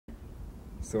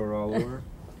Sore all over.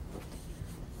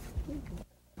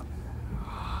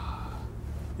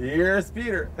 Here's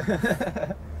Peter.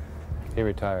 He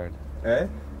retired. Eh?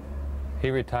 He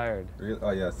retired.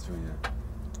 Oh yeah, that's true. Yeah,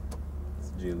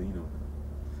 it's Giolino.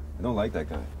 I don't like that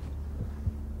guy.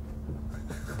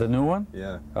 The new one?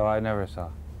 Yeah. Oh, I never saw.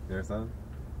 Never saw him?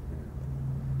 Yeah.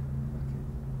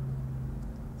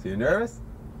 Okay. So you're nervous?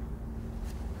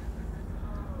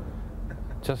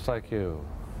 Just like you.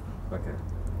 Okay.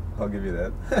 I'll give you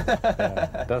that.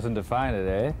 Yeah. Doesn't define it,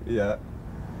 eh? Yeah.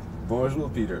 Bonjour,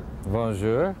 Peter.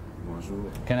 Bonjour.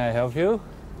 Bonjour. Can I help you?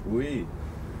 Oui.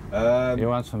 You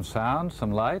want some sound,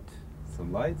 some light?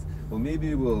 Some lights? Well,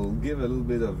 maybe we'll give a little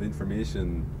bit of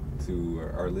information to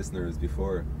our listeners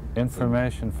before.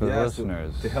 Information for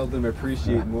listeners. So to help them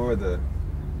appreciate more the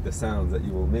sounds that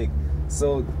you will make.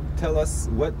 So tell us,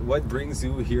 what brings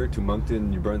you here to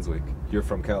Moncton, New Brunswick? You're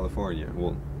from California.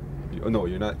 Well, no,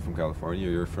 you're not from California.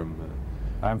 You're from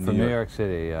I'm from New York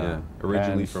City. Yeah,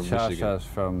 originally and from Michigan. Shasha's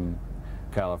from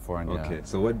California. Okay,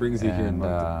 so what brings you here in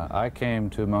Moncton? I came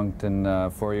to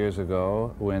Moncton 4 years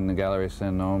ago when the Galerie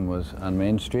Saint-Nome was on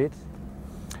Main Street,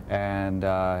 and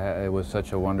it was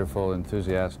such a wonderful,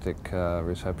 enthusiastic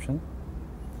reception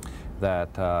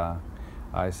that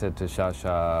I said to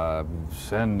Shasha,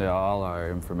 send all our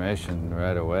information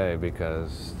right away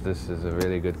because this is a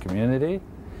really good community.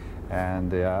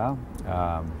 And the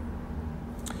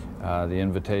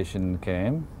invitation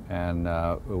came, and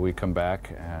we come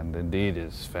back, and indeed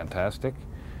it's fantastic.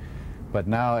 But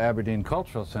now Aberdeen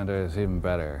Cultural Centre is even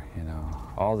better. You know,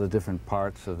 all the different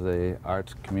parts of the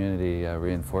arts community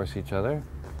reinforce each other,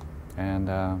 and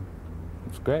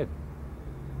it's great.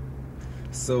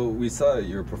 So we saw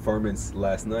your performance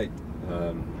last night.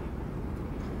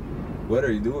 What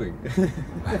are you doing?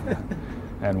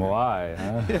 And why?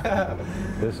 Huh? Yeah.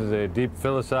 This is a deep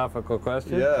philosophical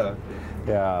question. Yeah.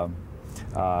 Yeah.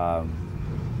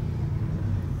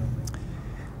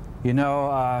 You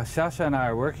know, Shasha and I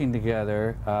are working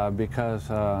together because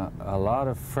a lot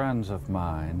of friends of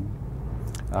mine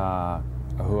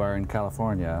who are in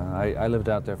California, I lived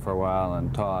out there for a while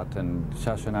and taught, and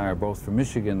Shasha and I are both from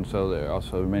Michigan, so there are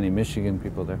also many Michigan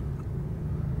people there.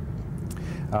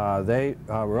 They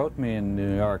wrote me in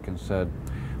New York and said,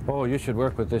 oh, you should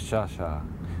work with this Shasha.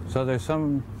 So there's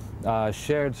some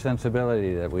shared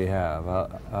sensibility that we have.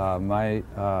 My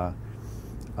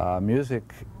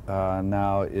music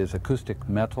now is acoustic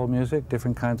metal music,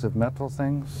 different kinds of metal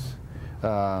things.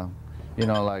 You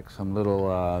know, like some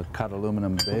little cut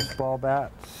aluminum baseball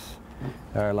bats,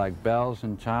 or like bells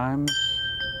and chimes,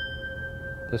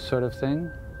 this sort of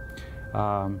thing.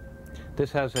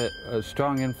 This has a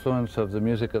strong influence of the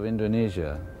music of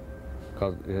Indonesia,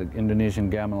 called Indonesian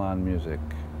gamelan music.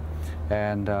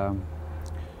 And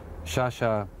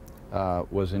Shasha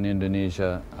was in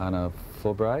Indonesia on a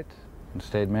Fulbright and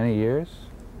stayed many years.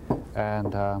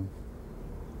 And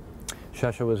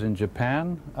Shasha was in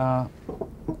Japan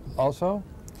also,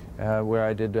 where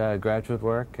I did graduate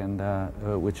work, and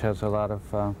which has a lot of...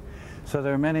 so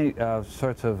there are many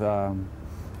sorts of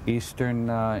Eastern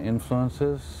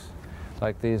influences.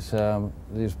 Like these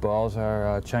balls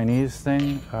are a Chinese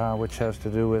thing, which has to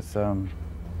do with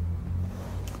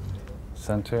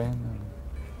centering, and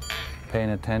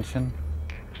paying attention.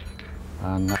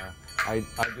 And I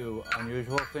do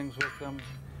unusual things with them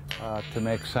to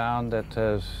make sound that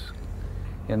is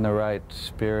in the right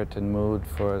spirit and mood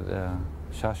for the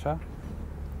Shasha.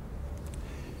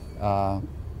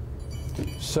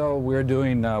 So we're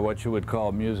doing what you would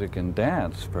call music and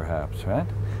dance, perhaps, right?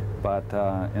 But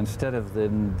instead of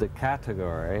the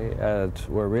category,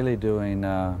 we're really doing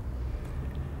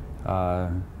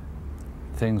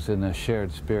things in a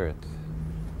shared spirit.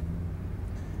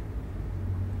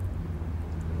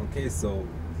 Okay, so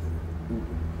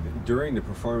during the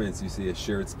performance you see a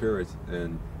shared spirit,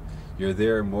 and you're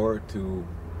there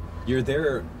you're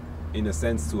there in a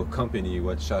sense to accompany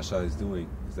what Shasha is doing.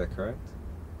 Is that correct?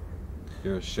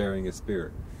 You're sharing a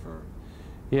spirit? Or...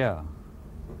 Yeah.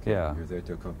 Okay, yeah. You're there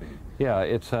to accompany. Yeah,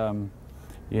 it's,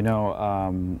 you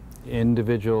know,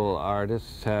 individual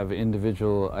artists have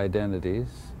individual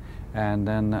identities, and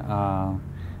then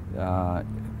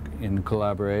in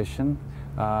collaboration,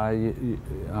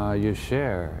 you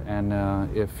share. And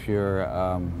if you're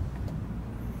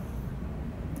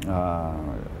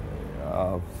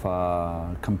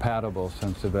of compatible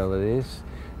sensibilities,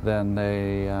 then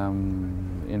they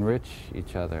enrich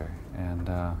each other. And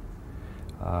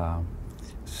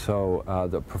so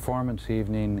the performance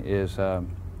evening is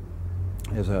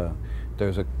there's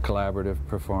a collaborative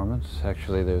performance.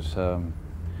 Actually, there's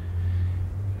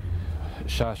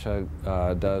Shasha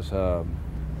does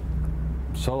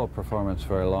solo performance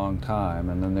for a long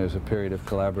time, and then there's a period of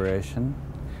collaboration,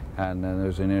 and then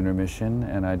there's an intermission,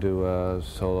 and I do a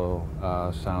solo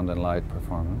sound and light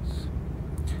performance.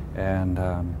 And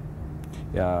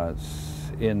yeah, it's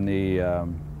in the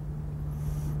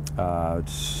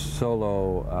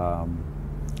solo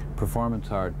performance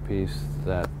art piece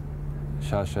that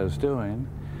Sasha is doing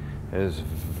is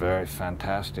very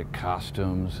fantastic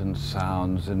costumes and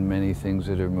sounds and many things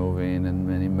that are moving and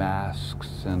many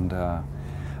masks, and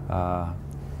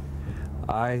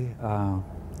I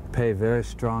pay very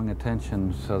strong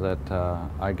attention so that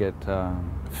I get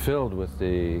filled with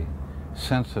the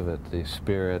sense of it, the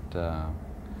spirit.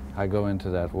 I go into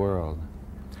that world.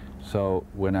 So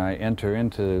when I enter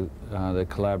into the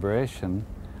collaboration,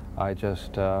 I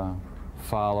just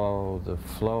follow the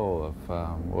flow of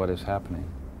what is happening.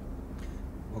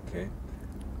 Okay.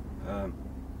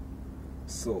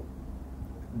 So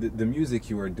the music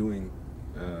you are doing,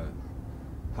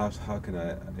 how can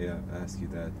I ask you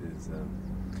that? Is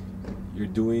you're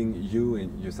doing, you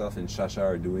and yourself and Sasha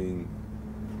are doing,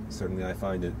 certainly I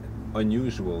find it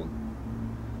unusual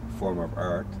form of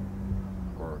art,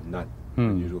 or not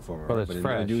unusual form of art, but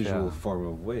fresh, an unusual yeah. form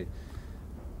of way.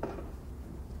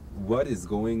 What is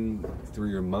going through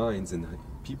your minds, and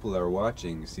people are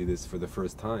watching, see this for the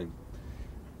first time,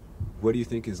 what do you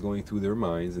think is going through their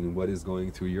minds, and what is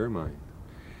going through your mind?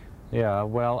 Yeah,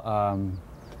 well,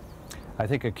 I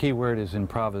think a key word is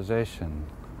improvisation,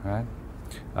 right?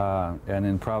 And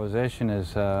improvisation is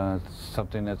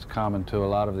something that's common to a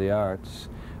lot of the arts.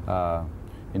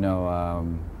 You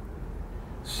know,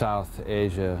 South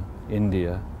Asia,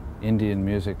 India, Indian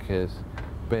music is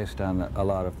based on a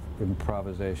lot of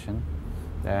improvisation.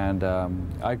 And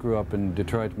I grew up in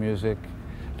Detroit, Michigan.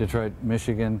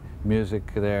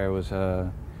 Music there was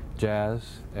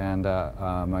jazz, and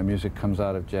my music comes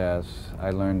out of jazz.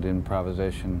 I learned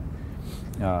improvisation,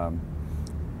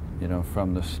 you know,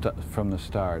 from the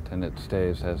start, and it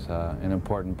stays as an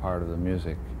important part of the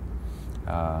music.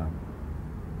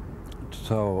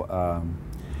 So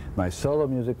my solo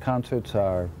music concerts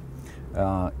are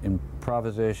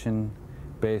improvisation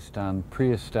based on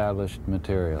pre-established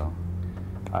material.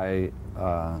 I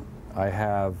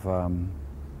have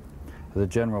the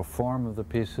general form of the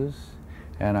pieces,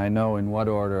 and I know in what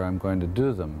order I'm going to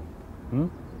do them.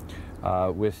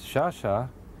 With Sasha,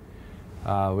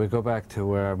 we go back to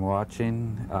where I'm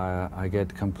watching. I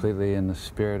get completely in the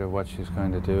spirit of what she's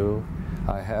going to do.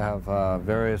 I have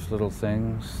various little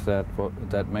things that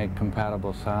make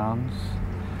compatible sounds,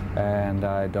 and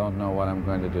I don't know what I'm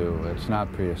going to do. It's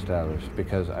not pre-established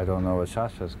because I don't know what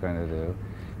Sasha's going to do,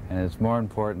 and it's more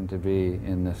important to be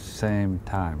in the same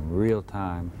time, real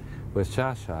time, with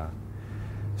Sasha.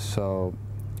 So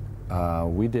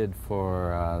we did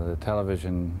for the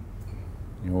television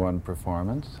one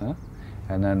performance, huh?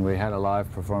 And then we had a live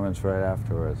performance right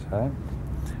afterwards, right?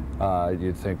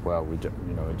 You'd think, well, we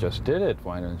just did it.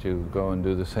 Why don't you go and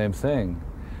do the same thing?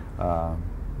 I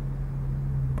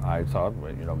thought,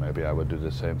 well, you know, maybe I would do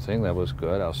the same thing. That was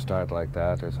good. I'll start like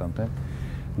that or something.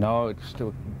 No, it's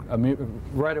still, I mean,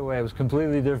 right away it was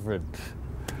completely different.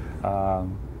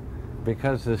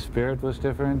 Because the spirit was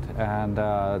different, and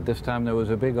this time there was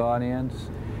a big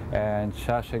audience, and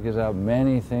Sasha gives out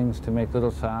many things to make little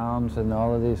sounds and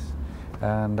all of these.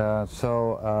 And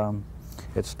so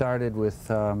it started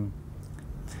with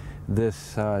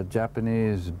this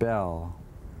Japanese bell.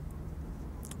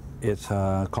 It's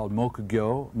called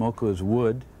moku-gyo. Moku is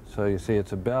wood, so you see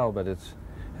it's a bell, but it's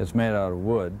made out of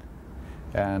wood.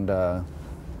 And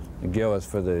gyo is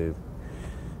for the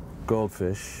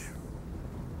goldfish.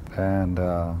 And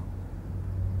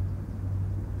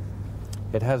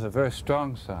it has a very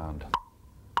strong sound.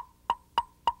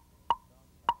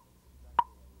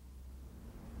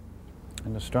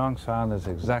 And the strong sound is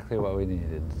exactly what we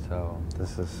needed. So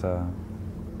this is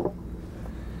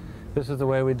the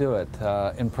way we do it.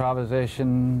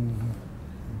 Improvisation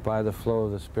by the flow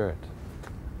of the spirit.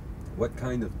 What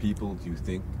kind of people do you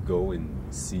think go and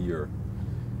see your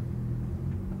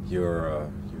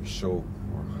show?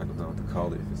 I don't know what to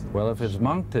call it. Well, if it's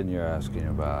Moncton you're asking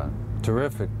about,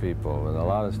 terrific people with a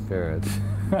lot of spirit.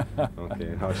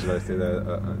 Okay, how should I say that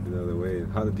another way?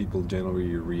 How do people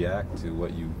generally react to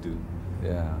what you do?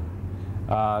 Yeah.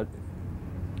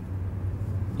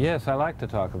 Yes, I like to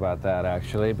talk about that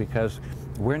actually, because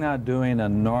we're not doing a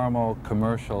normal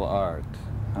commercial art.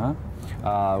 Huh?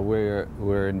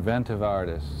 We're inventive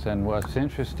artists, and what's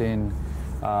interesting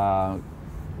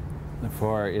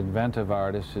for inventive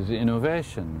artists is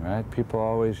innovation, right? People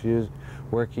always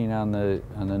working on the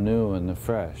new and the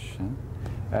fresh, huh?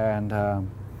 And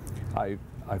I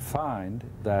find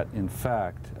that in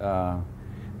fact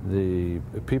the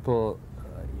people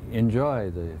enjoy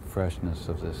the freshness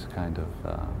of this kind of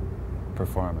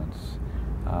performance.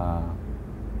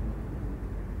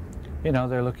 You know,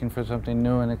 they're looking for something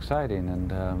new and exciting,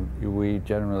 and we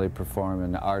generally perform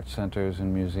in art centers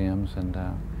and museums, and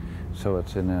so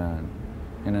it's in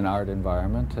an art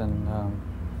environment, and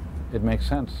it makes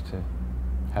sense to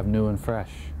have new and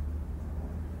fresh.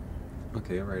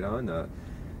 Okay, right on.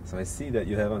 So I see that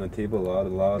you have on the table a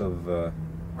lot of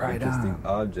interesting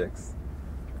objects.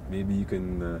 Maybe you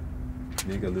can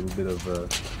make a little bit of...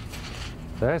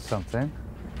 There's something.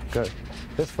 Good.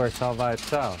 This works all by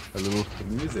itself. A little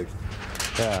music.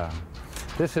 Yeah.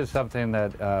 This is something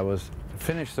that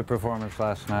finished the performance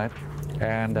last night,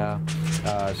 and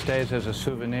stays as a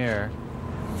souvenir.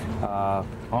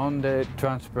 Onde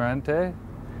transparente,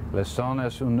 le son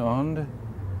es une onde,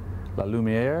 la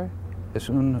lumière es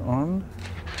une onde,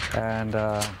 and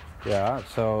yeah,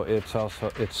 so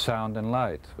it's sound and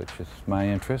light, which is my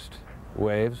interest,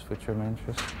 waves, which are my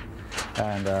interest,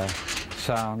 and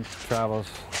sound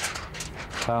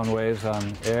waves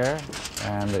on air,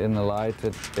 and in the light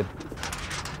it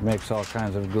makes all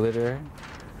kinds of glitter,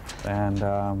 and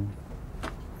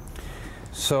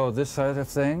so this sort of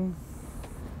thing.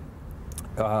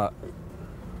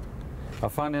 A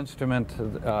fun instrument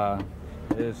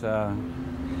is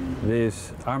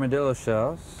these armadillo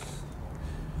shells.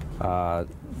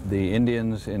 The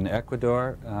Indians in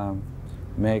Ecuador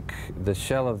make the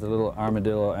shell of the little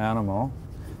armadillo animal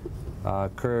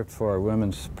curved for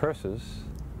women's purses,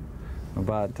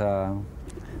 but yeah.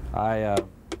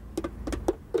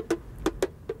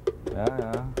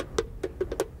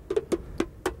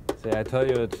 See, I told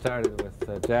you it started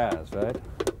with jazz, right?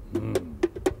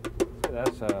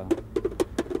 That's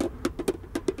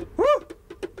woo!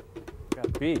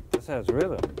 Got beat. This has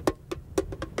rhythm.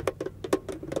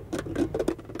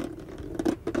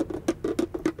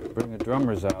 Bring the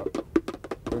drummers out.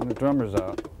 Bring the drummers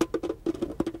out.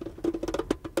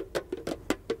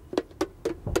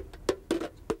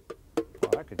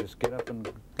 Oh, I could just get up and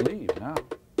leave now.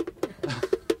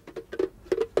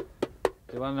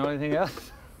 You want to know anything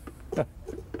else?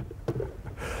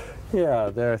 Yeah,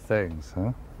 there are things,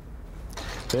 huh?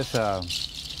 This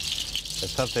is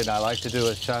something I like to do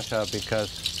with cha-cha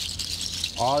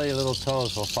because all the little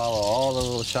toes will follow all the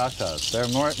little cha-chas. There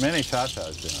are many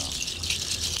cha-chas, you know.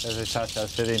 There's a cha-cha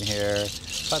sitting here,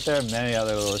 but there are many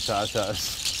other little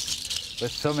cha-chas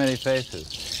with so many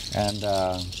faces. And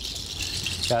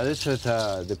yeah, this is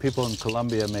the people in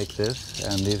Colombia make this,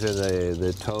 and these are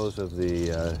the toes of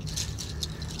the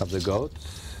goats,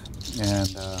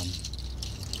 and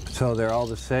so they're all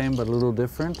the same but a little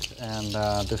different, and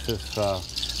this is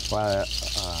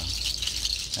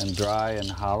and dry and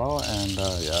hollow, and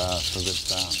yeah, so good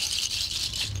sound.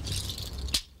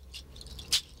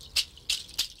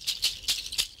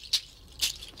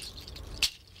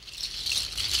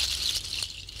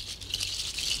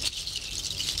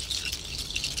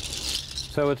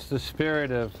 So it's the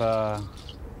spirit of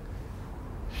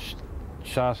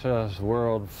cha-cha's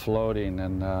world floating,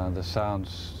 and the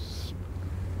sounds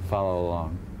follow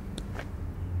along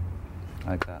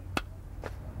like that.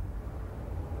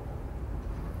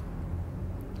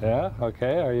 Yeah.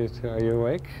 Okay. Are you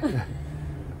awake?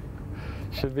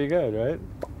 Should be good, right?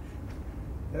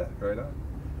 Yeah. Right on.